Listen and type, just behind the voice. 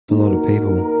a lot of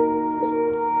people.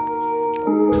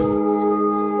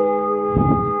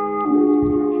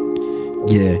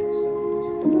 Yeah.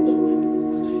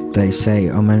 They say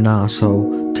I'm an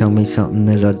asshole, tell me something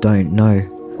that I don't know.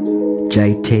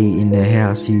 JT in the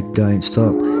house, you don't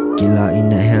stop. Gilla in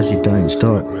the house, you don't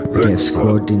stop. Death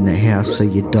Squad in the house, so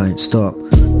you don't stop.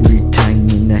 Wu-Tang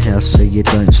in the house, so you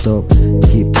don't stop.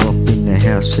 Hip hop in the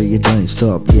house, so you don't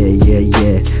stop. Yeah, yeah,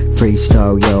 yeah.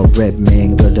 Freestyle, yo, red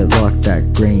man, got it like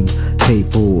that green.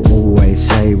 People always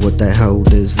say, what the hell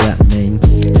does that mean?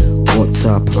 What's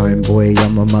up, homeboy?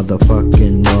 I'm a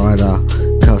motherfucking rider.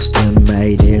 Custom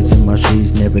made ears and my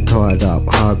shoes never tied up.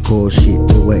 Hardcore shit,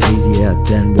 do it easier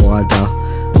than wider.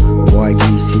 Why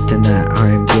you sitting at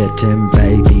home getting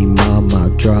baby mama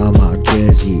drama?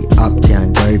 Jersey,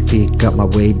 uptown, go pick up my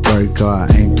weed, broke. I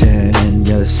ain't turning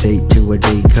your seat to a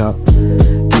D cup.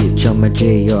 Bitch, I'm a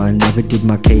G, I never did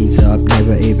my keys up,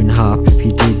 never even half if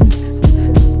you didn't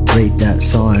read that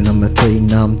sign. I'm a 3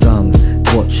 numb thumb.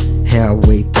 Watch how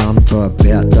we bump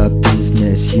about the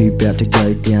business. You bout to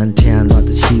go downtown like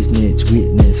the shiznits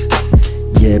witness.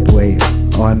 Yeah boy,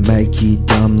 I make you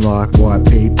dumb like white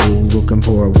people looking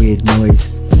for a weird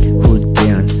noise. Hood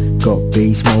down, got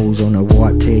B-smalls on a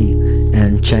white tee,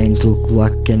 and chains look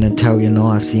like an Italian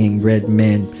icing. Red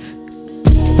man,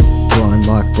 grind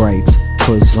like grapes,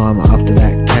 cause I'm after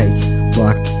that cake.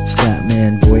 Like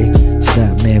Statman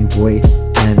boy,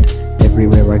 and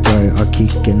everywhere I go I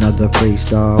kick another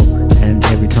freestyle. And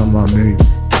every time I move,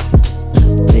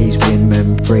 these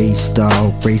women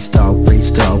freestyle.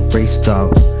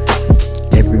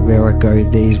 Everywhere I go,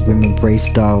 these women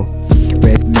freestyle.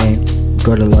 Red man,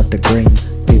 gotta like the green.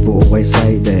 People always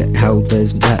say that, hell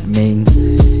does that mean?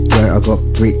 Yo, I got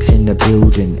bricks in the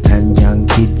building, and young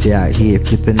kids out here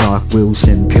flipping like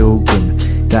Wilson Pilgrim.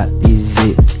 That is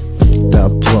it. The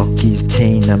block is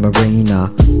Tina Marina.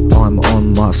 I'm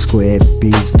on my square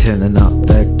biz, turning up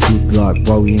the kid like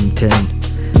Wellington.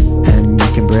 And you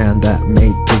can brown that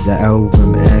meat to the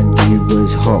album. And you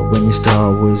was hot when your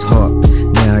style was hot.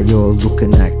 Now you're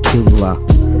looking at killer.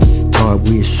 I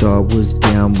wish I was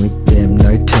down with them.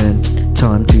 No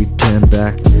time to turn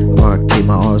back. I keep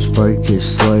my eyes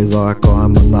focused, slow like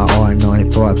I'm on the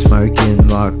I-95, smoking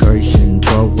like Ocean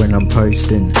 12 when I'm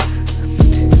posting.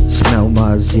 Smell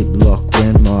my ziplock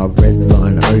when my red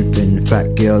line open.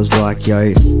 Fat girls like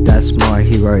yo, that's my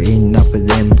hero. Enough of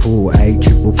them, pull a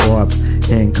 555,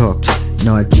 handcocked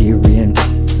Nigerian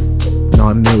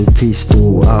 9mm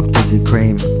pistol after the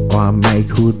cream. I make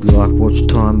hood like Watch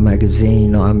Time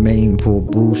magazine. I mean for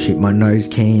bullshit, my nose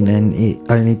keen, and it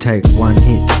only take one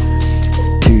hit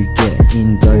to get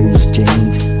in those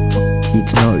jeans.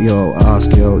 It's not your ass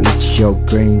girl, it's your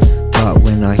green. But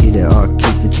when I hit it, I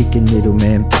kick the chicken little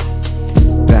man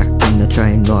back in the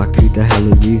train like, who the hell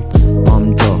are you?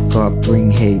 I'm Doc, I bring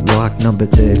heat like number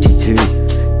 32.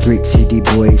 Brick City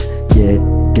boys, yeah,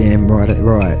 damn right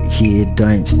here.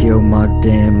 Don't steal my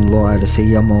damn light. I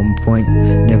see I'm on point,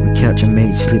 never catching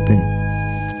me slipping.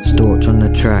 Storch on the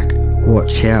track,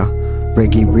 watch how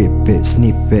reggae rip it,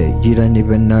 snip it. You don't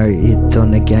even know it's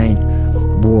on again.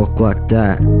 Walk like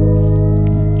that,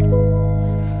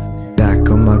 back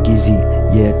on my gizzy,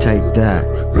 yeah, take that.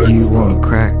 You want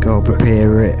crack, I'll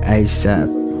prepare it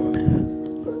ASAP.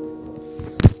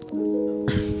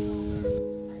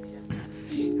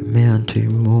 Man, 2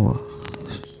 more.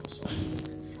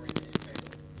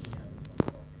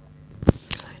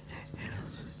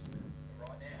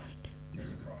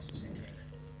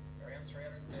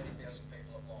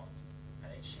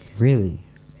 Really?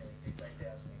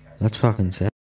 That's fucking sad.